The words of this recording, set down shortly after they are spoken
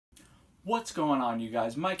What's going on, you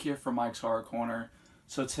guys? Mike here from Mike's Horror Corner.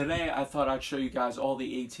 So today I thought I'd show you guys all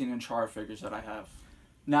the 18-inch horror figures that I have.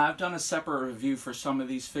 Now I've done a separate review for some of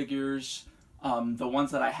these figures. The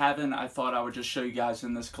ones that I haven't, I thought I would just show you guys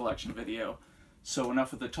in this collection video. So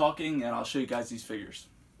enough with the talking, and I'll show you guys these figures.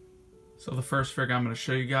 So the first figure I'm going to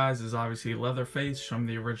show you guys is obviously Leatherface from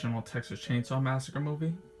the original Texas Chainsaw Massacre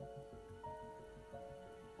movie.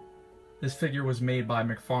 This figure was made by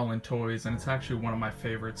McFarlane Toys, and it's actually one of my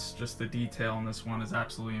favorites. Just the detail in this one is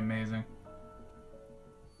absolutely amazing.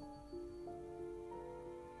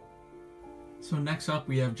 So next up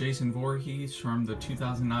we have Jason Voorhees from the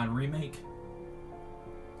 2009 remake.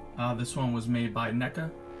 This one was made by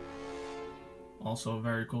NECA. Also a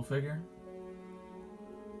very cool figure.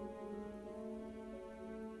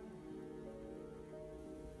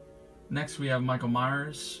 Next we have Michael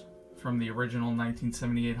Myers from the original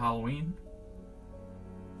 1978 Halloween.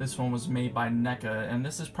 This one was made by NECA, and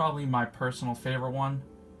this is probably my personal favorite one.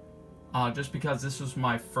 Just because this was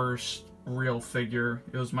my first real figure.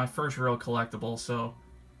 It was my first real collectible, so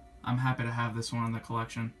I'm happy to have this one in the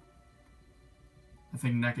collection. I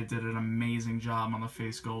think NECA did an amazing job on the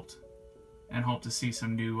face sculpt, and hope to see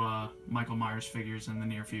some new Michael Myers figures in the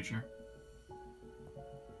near future.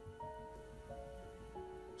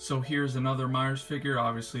 So here's another Myers figure.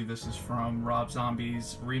 Obviously this is from Rob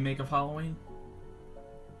Zombie's remake of Halloween.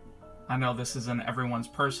 I know this isn't everyone's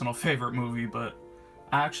personal favorite movie, but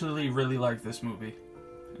I actually really like this movie.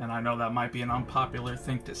 And I know that might be an unpopular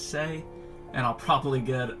thing to say, and I'll probably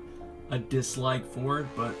get a dislike for it,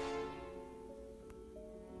 but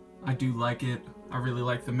I do like it. I really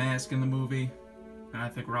like the mask in the movie, and I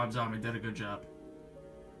think Rob Zombie did a good job.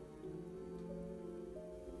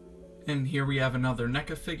 And here we have another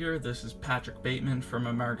NECA figure. This is Patrick Bateman from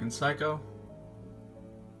American Psycho.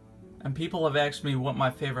 And people have asked me what my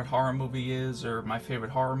favorite horror movie is, or my favorite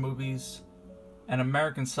horror movies. And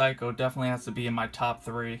American Psycho definitely has to be in my top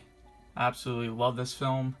 3. I absolutely love this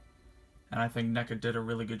film, and I think NECA did a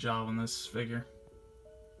really good job on this figure.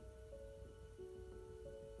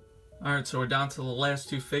 Alright, so we're down to the last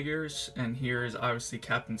 2 figures, and here is obviously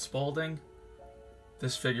Captain Spaulding.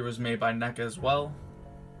 This figure was made by NECA as well,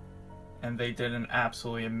 and they did an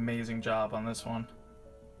absolutely amazing job on this one.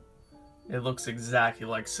 It looks exactly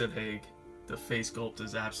like Sid Haig. The face sculpt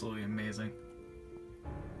is absolutely amazing.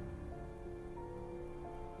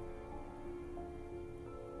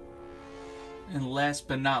 And last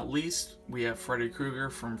but not least, we have Freddy Krueger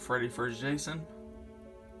from Freddy vs. Jason.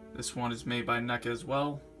 This one is made by NECA as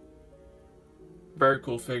well. Very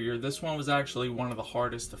cool figure. This one was actually one of the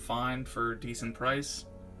hardest to find for a decent price,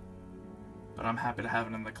 but I'm happy to have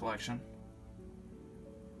it in the collection.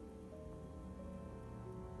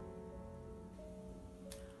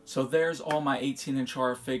 So there's all my 18-inch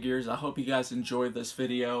horror figures. I hope you guys enjoyed this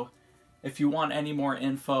video. If you want any more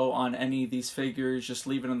info on any of these figures, just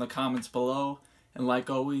leave it in the comments below. And like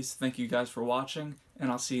always, thank you guys for watching,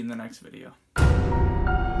 and I'll see you in the next video.